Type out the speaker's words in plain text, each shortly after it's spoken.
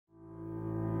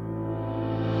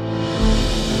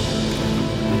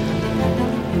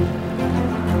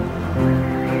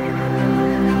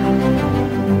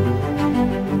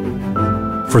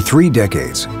For 3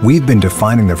 decades, we've been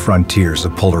defining the frontiers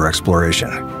of polar exploration.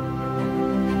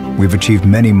 We've achieved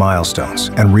many milestones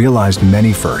and realized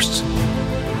many firsts.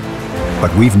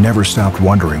 But we've never stopped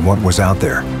wondering what was out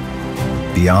there,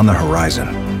 beyond the horizon.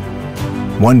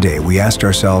 One day we asked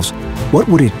ourselves, what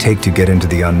would it take to get into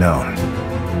the unknown?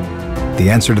 The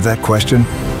answer to that question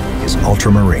is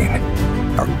Ultramarine,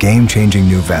 our game-changing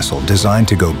new vessel designed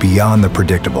to go beyond the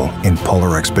predictable in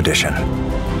polar expedition.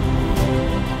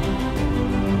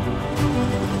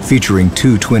 Featuring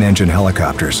 2 twin-engine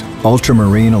helicopters,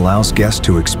 Ultramarine allows guests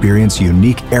to experience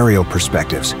unique aerial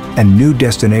perspectives and new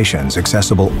destinations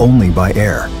accessible only by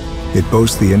air. It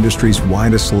boasts the industry's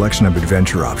widest selection of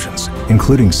adventure options,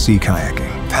 including sea kayaking,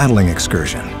 paddling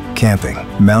excursion, camping,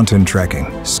 mountain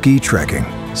trekking, ski trekking,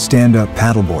 stand-up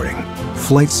paddleboarding,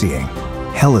 flight seeing,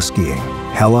 heli-skiing,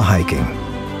 heli-hiking,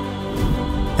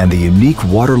 and the unique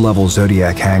water-level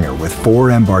Zodiac hangar with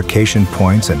 4 embarkation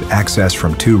points and access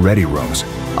from 2 ready rooms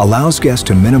allows guests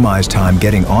to minimize time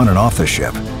getting on and off the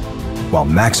ship, while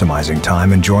maximizing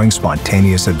time enjoying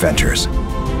spontaneous adventures.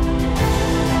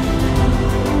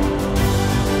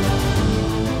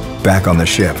 Back on the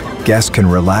ship, guests can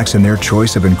relax in their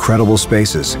choice of incredible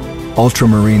spaces.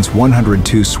 Ultramarine's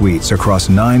 102 suites across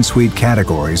 9 suite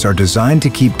categories are designed to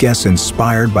keep guests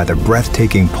inspired by the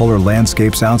breathtaking polar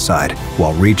landscapes outside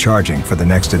while recharging for the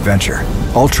next adventure.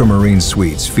 Ultramarine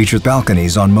suites feature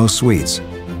balconies on most suites,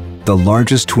 the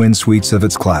largest twin suites of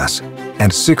its class,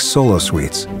 and 6 solo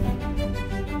suites.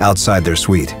 Outside their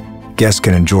suite, guests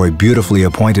can enjoy beautifully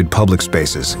appointed public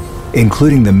spaces,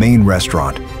 including the main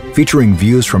restaurant, featuring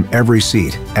views from every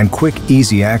seat and quick,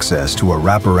 easy access to a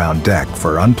wraparound deck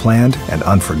for unplanned and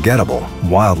unforgettable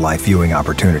wildlife viewing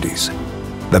opportunities.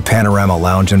 The Panorama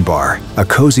Lounge and Bar, a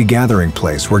cozy gathering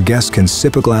place where guests can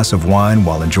sip a glass of wine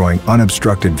while enjoying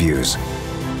unobstructed views.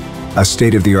 A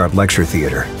state-of-the-art lecture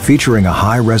theater featuring a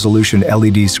high-resolution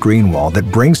LED screen wall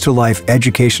that brings to life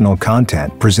educational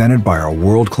content presented by our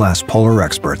world-class polar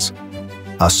experts.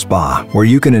 A spa where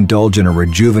you can indulge in a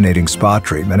rejuvenating spa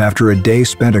treatment after a day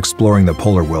spent exploring the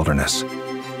polar wilderness.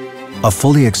 A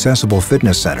fully accessible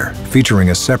fitness center featuring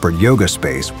a separate yoga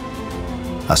space.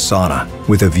 A sauna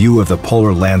with a view of the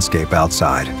polar landscape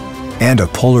outside. And a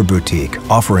polar boutique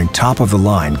offering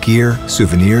top-of-the-line gear,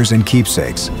 souvenirs, and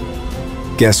keepsakes.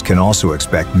 Guests can also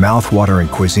expect mouth-watering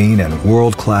cuisine and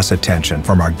world-class attention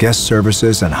from our guest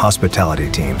services and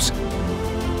hospitality teams.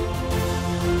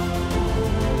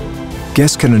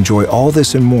 Guests can enjoy all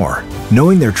this and more,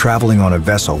 knowing they're traveling on a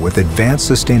vessel with advanced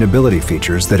sustainability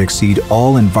features that exceed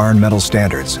all environmental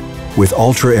standards. With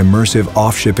ultra-immersive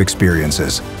off-ship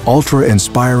experiences,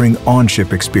 ultra-inspiring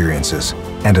on-ship experiences,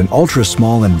 and an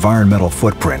ultra-small environmental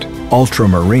footprint,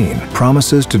 Ultramarine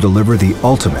promises to deliver the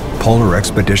ultimate polar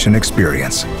expedition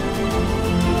experience.